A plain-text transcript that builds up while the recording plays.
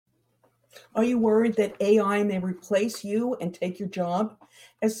Are you worried that AI may replace you and take your job?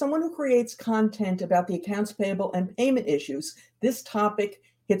 As someone who creates content about the accounts payable and payment issues, this topic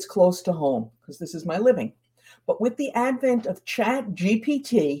hits close to home because this is my living. But with the advent of Chat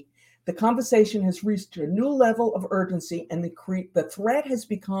GPT, the conversation has reached a new level of urgency and the threat has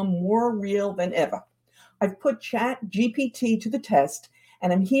become more real than ever. I've put Chat GPT to the test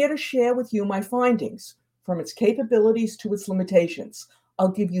and I'm here to share with you my findings, from its capabilities to its limitations. I'll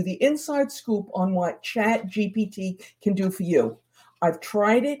give you the inside scoop on what Chat GPT can do for you. I've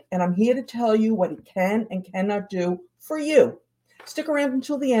tried it and I'm here to tell you what it can and cannot do for you. Stick around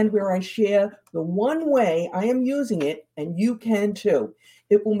until the end where I share the one way I am using it, and you can too.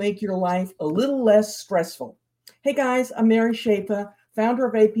 It will make your life a little less stressful. Hey guys, I'm Mary Schaefer, founder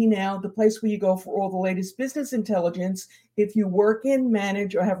of AP Now, the place where you go for all the latest business intelligence if you work in,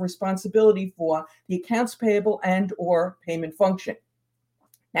 manage, or have responsibility for the accounts payable and or payment function.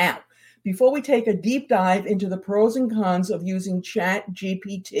 Now, before we take a deep dive into the pros and cons of using Chat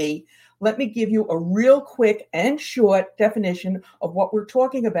GPT, let me give you a real quick and short definition of what we're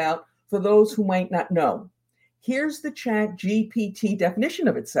talking about for those who might not know. Here's the Chat GPT definition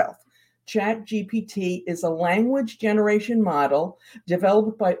of itself. Chat GPT is a language generation model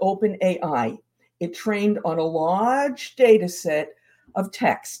developed by OpenAI. It trained on a large data set of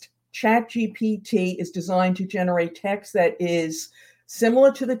text. Chat GPT is designed to generate text that is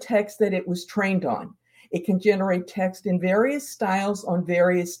similar to the text that it was trained on. It can generate text in various styles on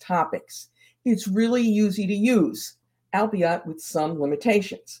various topics. It's really easy to use, albeit with some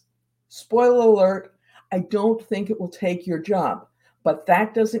limitations. Spoiler alert, I don't think it will take your job, but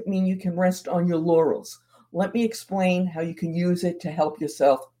that doesn't mean you can rest on your laurels. Let me explain how you can use it to help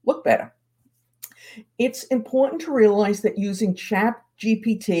yourself look better. It's important to realize that using Chat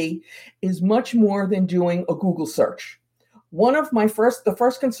GPT is much more than doing a Google search. One of the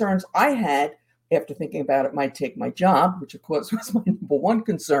first concerns I had after thinking about it might take my job, which of course was my number one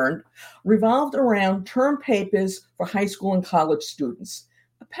concern, revolved around term papers for high school and college students.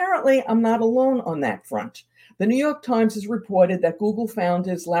 Apparently, I'm not alone on that front. The New York Times has reported that Google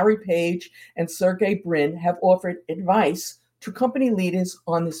founders Larry Page and Sergey Brin have offered advice to company leaders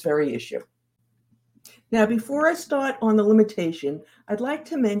on this very issue. Now, before I start on the limitation, I'd like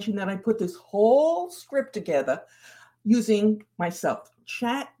to mention that I put this whole script together using myself.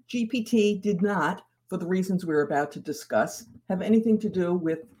 Chat GPT did not, for the reasons we're about to discuss, have anything to do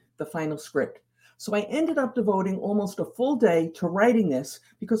with the final script. So I ended up devoting almost a full day to writing this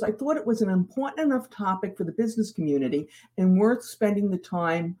because I thought it was an important enough topic for the business community and worth spending the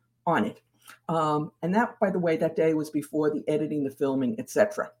time on it. And that, by the way, that day was before the editing, the filming,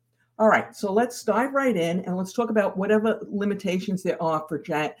 etc. All right, so let's dive right in and let's talk about whatever limitations there are for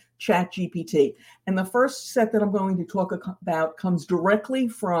Chat GPT. And the first set that I'm going to talk about comes directly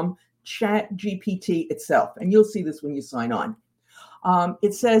from Chat GPT itself. And you'll see this when you sign on.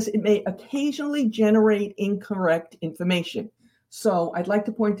 It says it may occasionally generate incorrect information. So I'd like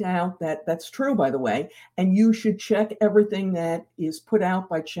to point out that that's true, by the way, and you should check everything that is put out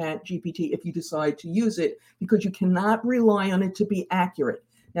by Chat GPT if you decide to use it, because you cannot rely on it to be accurate.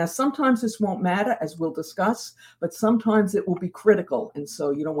 Now, sometimes this won't matter, as we'll discuss, but sometimes it will be critical, and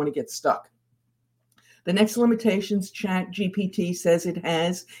so you don't want to get stuck. The next limitations Chat GPT says it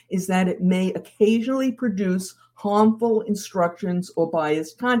has is that it may occasionally produce harmful instructions or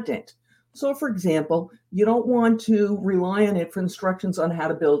biased content. So, for example, you don't want to rely on it for instructions on how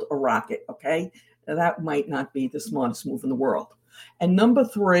to build a rocket, okay? Now, that might not be the smartest move in the world. And number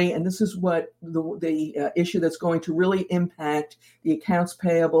three, and this is what the issue that's going to really impact the accounts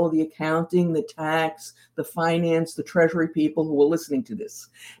payable, the accounting, the tax, the finance, the treasury people who are listening to this.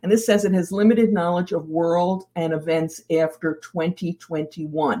 And this says it has limited knowledge of world and events after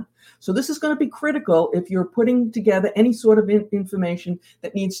 2021. So this is going to be critical if you're putting together any sort of information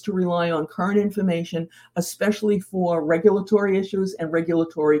that needs to rely on current information, especially for regulatory issues and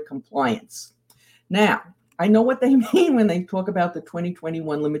regulatory compliance. Now, I know what they mean when they talk about the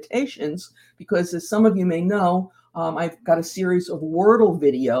 2021 limitations, because as some of you may know, I've got a series of Wordle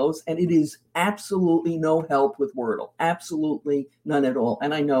videos, and it is absolutely no help with Wordle, absolutely none at all.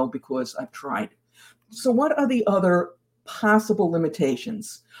 And I know because I've tried. So what are the other possible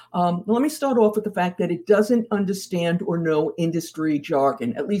limitations? Let me start off with the fact that it doesn't understand or know industry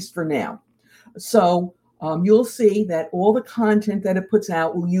jargon, at least for now. So you'll see that all the content that it puts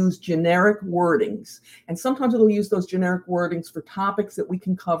out will use generic wordings. And sometimes it'll use those generic wordings for topics that we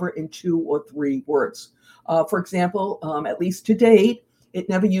can cover in 2 or 3 words. For example, at least to date, it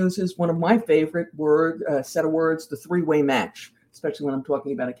never uses one of my favorite set of words, the 3-way match, especially when I'm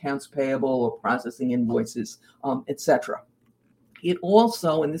talking about accounts payable or processing invoices, etc. It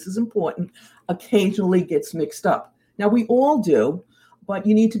also, and this is important, occasionally gets mixed up. Now, we all do, but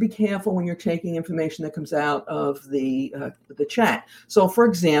you need to be careful when you're taking information that comes out of the chat. So, for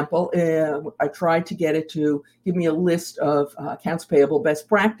example, I tried to get it to give me a list of accounts payable best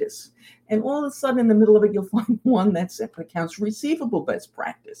practice. And all of a sudden, in the middle of it, you'll find one that's accounts receivable best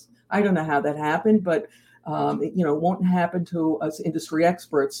practice. I don't know how that happened, but it won't happen to us industry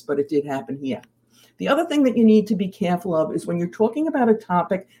experts, but it did happen here. The other thing that you need to be careful of is when you're talking about a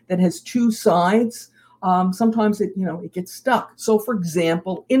topic that has two sides, sometimes it gets stuck. So, for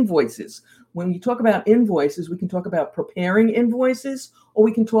example, invoices. When you talk about invoices, we can talk about preparing invoices, or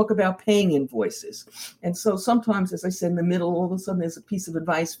we can talk about paying invoices. And so sometimes, as I said, in the middle, all of a sudden there's a piece of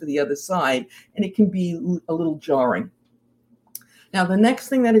advice for the other side, and it can be a little jarring. Now, the next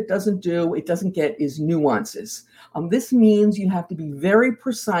thing that it doesn't get is nuances. This means you have to be very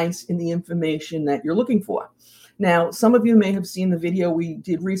precise in the information that you're looking for. Now, some of you may have seen the video we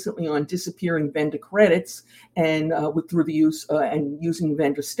did recently on disappearing vendor credits and through the use and using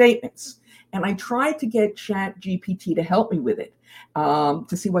vendor statements. And I tried to get ChatGPT to help me with it,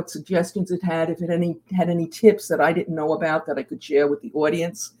 to see what suggestions it had, if it had any tips that I didn't know about that I could share with the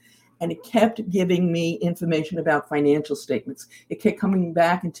audience. And it kept giving me information about financial statements. It kept coming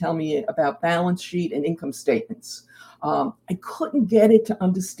back and telling me about balance sheet and income statements. I couldn't get it to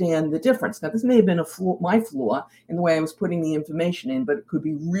understand the difference. Now, this may have been my flaw in the way I was putting the information in, but it could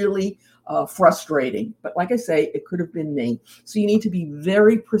be really frustrating. But like I say, it could have been me. So you need to be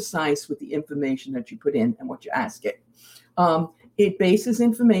very precise with the information that you put in and what you ask it. It bases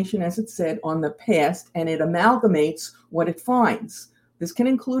information, as it said, on the past, and it amalgamates what it finds. This can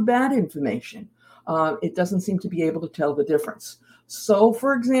include bad information. It doesn't seem to be able to tell the difference. So,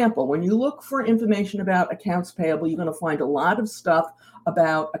 for example, when you look for information about accounts payable, you're going to find a lot of stuff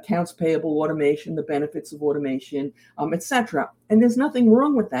about accounts payable automation, the benefits of automation, etc. And there's nothing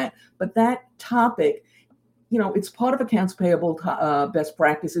wrong with that. But that topic, it's part of accounts payable best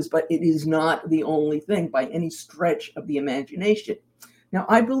practices, but it is not the only thing by any stretch of the imagination. Now,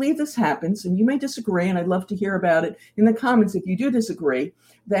 I believe this happens, and you may disagree, and I'd love to hear about it in the comments if you do disagree,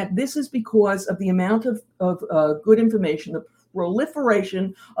 that this is because of the amount of good information, the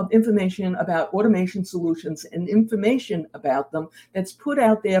proliferation of information about automation solutions and information about them that's put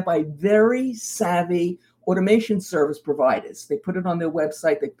out there by very savvy automation service providers. They put it on their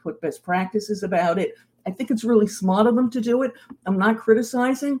website. They put best practices about it. I think it's really smart of them to do it. I'm not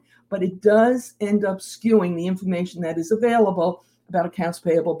criticizing, but it does end up skewing the information that is available about accounts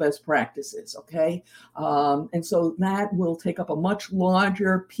payable best practices, okay? And so that will take up a much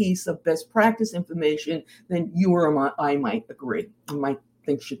larger piece of best practice information than you or I might agree and might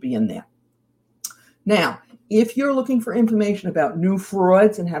think should be in there. Now, if you're looking for information about new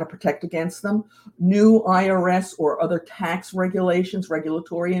frauds and how to protect against them, new IRS or other tax regulations,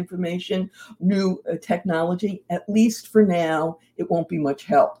 regulatory information, new technology, at least for now, it won't be much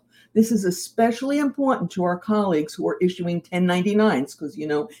help. This is especially important to our colleagues who are issuing 1099s because,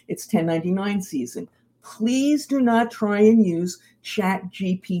 it's 1099 season. Please do not try and use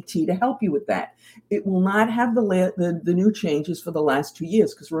ChatGPT to help you with that. It will not have the new changes for the last 2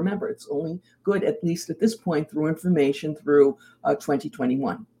 years because remember, it's only good, at least at this point, through information through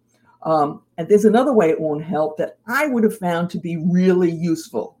 2021. And there's another way it won't help that I would have found to be really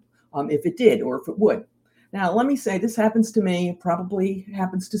useful if it did or if it would. Now, let me say this happens to me, probably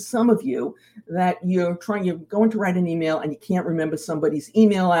happens to some of you, that you're going to write an email and you can't remember somebody's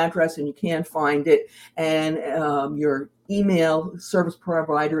email address and you can't find it, and your email service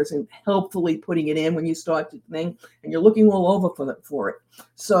provider isn't helpfully putting it in when you start the thing, and you're looking all over for it.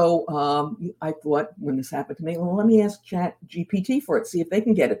 So I thought when this happened to me, well, let me ask ChatGPT for it, see if they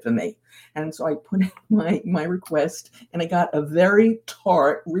can get it for me. And so I put in my request, and I got a very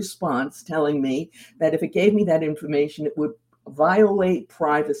tart response telling me that if it gave me that information, it would violate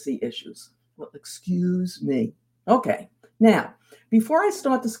privacy issues. Well, excuse me. Okay. Now, before I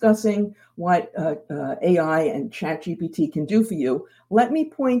start discussing what AI and ChatGPT can do for you, let me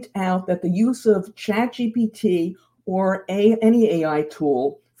point out that the use of ChatGPT or any AI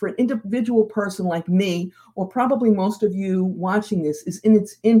tool for an individual person like me, or probably most of you watching this, is in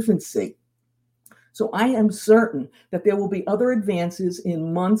its infancy. So I am certain that there will be other advances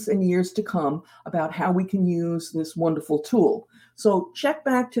in months and years to come about how we can use this wonderful tool. So check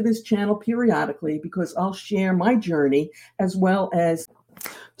back to this channel periodically because I'll share my journey as well as.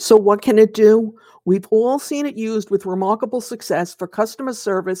 So what can it do? We've all seen it used with remarkable success for customer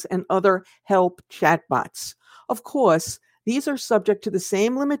service and other help chatbots. Of course, these are subject to the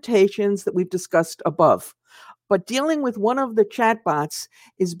same limitations that we've discussed above. But dealing with one of the chatbots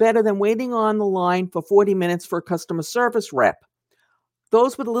is better than waiting on the line for 40 minutes for a customer service rep.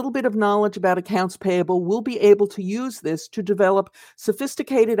 Those with a little bit of knowledge about accounts payable will be able to use this to develop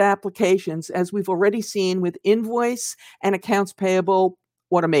sophisticated applications, as we've already seen with invoice and accounts payable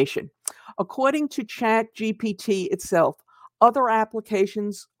automation. According to ChatGPT itself, other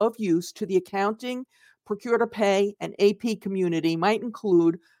applications of use to the accounting, procure to pay, and AP community might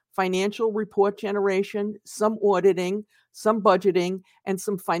include financial report generation, some auditing, some budgeting, and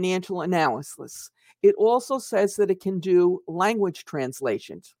some financial analysis. It also says that it can do language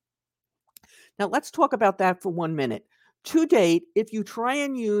translations. Now, let's talk about that for 1 minute. To date, if you try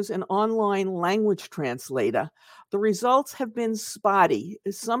and use an online language translator, the results have been spotty,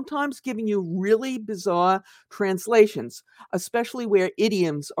 sometimes giving you really bizarre translations, especially where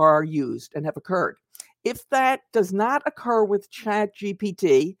idioms are used and have occurred. If that does not occur with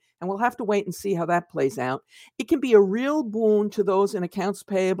ChatGPT, and we'll have to wait and see how that plays out, it can be a real boon to those in accounts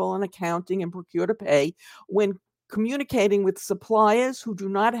payable and accounting and procure to pay when communicating with suppliers who do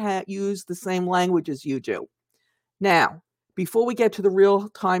not use the same language as you do. Now, before we get to the real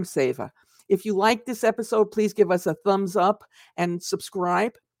time saver, if you like this episode, please give us a thumbs up and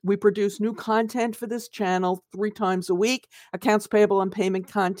subscribe. We produce new content for this channel 3 times a week. Accounts payable and payment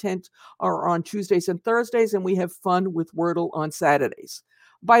content are on Tuesdays and Thursdays, and we have fun with Wordle on Saturdays.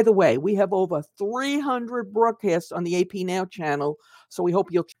 By the way, we have over 300 broadcasts on the AP Now channel, so we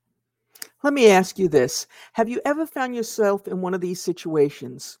hope you'll. Let me ask you this. Have you ever found yourself in one of these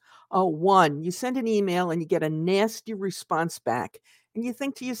situations? One, you send an email and you get a nasty response back, and you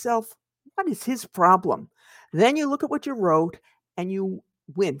think to yourself, what is his problem? Then you look at what you wrote and you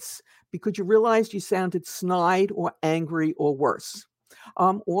wince because you realized you sounded snide or angry or worse.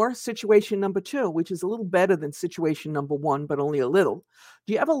 Or situation number 2, which is a little better than situation number 1, but only a little.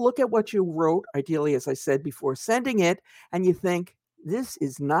 Do you ever look at what you wrote, ideally, as I said before, sending it, and you think, this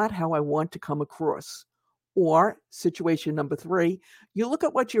is not how I want to come across? Or situation number 3, you look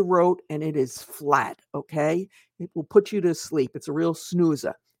at what you wrote and it is flat, okay? It will put you to sleep. It's a real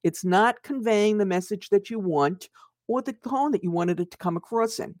snoozer. It's not conveying the message that you want or the tone that you wanted it to come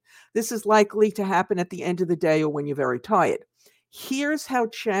across in. This is likely to happen at the end of the day or when you're very tired. Here's how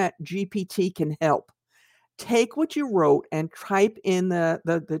ChatGPT can help. Take what you wrote and type in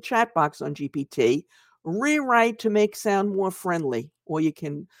the chat box on GPT, rewrite to make sound more friendly, or you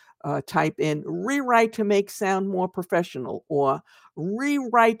can type in rewrite to make sound more professional, or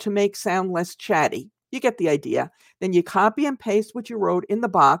rewrite to make sound less chatty. You get the idea. Then you copy and paste what you wrote in the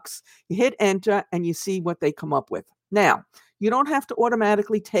box, you hit enter, and you see what they come up with. Now, you don't have to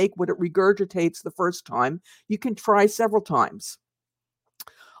automatically take what it regurgitates the first time. You can try several times.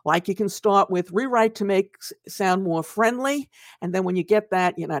 Like you can start with rewrite to make sound more friendly. And then when you get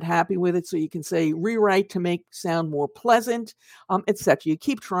that, you're not happy with it. So you can say rewrite to make sound more pleasant, etc. You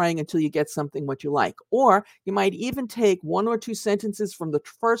keep trying until you get something what you like. Or you might even take 1 or 2 sentences from the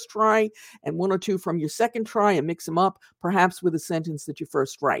first try and 1 or 2 from your second try and mix them up, perhaps with a sentence that you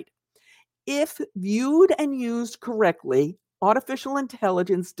first write. If viewed and used correctly, artificial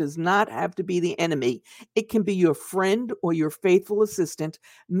intelligence does not have to be the enemy. It can be your friend or your faithful assistant,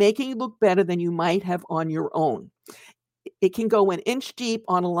 making you look better than you might have on your own. It can go an inch deep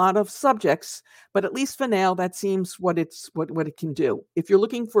on a lot of subjects, but at least for now, that seems what it can do. If you're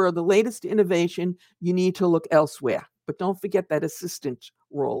looking for the latest innovation, you need to look elsewhere. But don't forget that assistant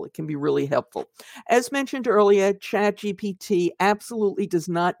role. It can be really helpful. As mentioned earlier, ChatGPT absolutely does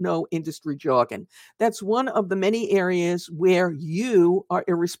not know industry jargon. That's one of the many areas where you are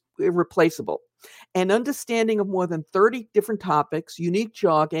irreplaceable. An understanding of more than 30 different topics, unique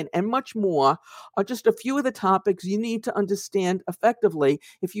jargon, and much more are just a few of the topics you need to understand effectively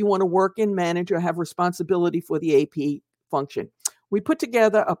if you want to work in, manage, or have responsibility for the AP function. We put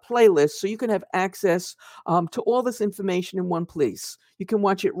together a playlist so you can have access to all this information in one place. You can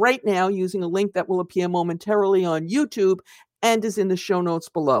watch it right now using a link that will appear momentarily on YouTube and is in the show notes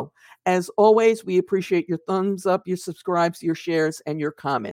below. As always, we appreciate your thumbs up, your subscribes, your shares, and your comments.